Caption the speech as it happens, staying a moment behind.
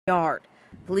yard.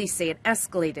 Police say it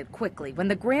escalated quickly when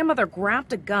the grandmother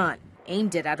grabbed a gun,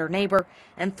 aimed it at her neighbor,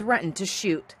 and threatened to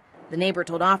shoot. The neighbor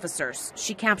told officers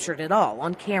she captured it all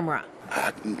on camera.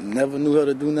 I never knew her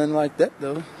to do nothing like that,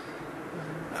 though.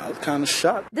 I was kind of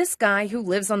shocked. This guy who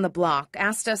lives on the block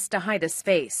asked us to hide his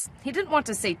face. He didn't want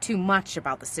to say too much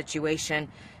about the situation,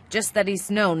 just that he's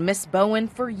known Miss Bowen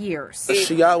for years.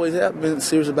 She always has been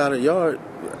serious about her yard.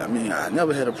 I mean, I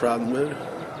never had a problem with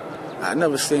her. I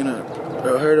never seen her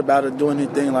or heard about her doing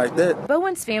anything like that.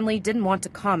 Bowen's family didn't want to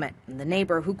comment, and the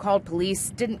neighbor who called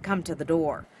police didn't come to the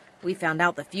door. We found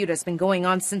out the feud has been going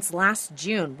on since last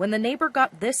June when the neighbor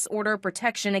got this order of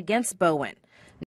protection against Bowen.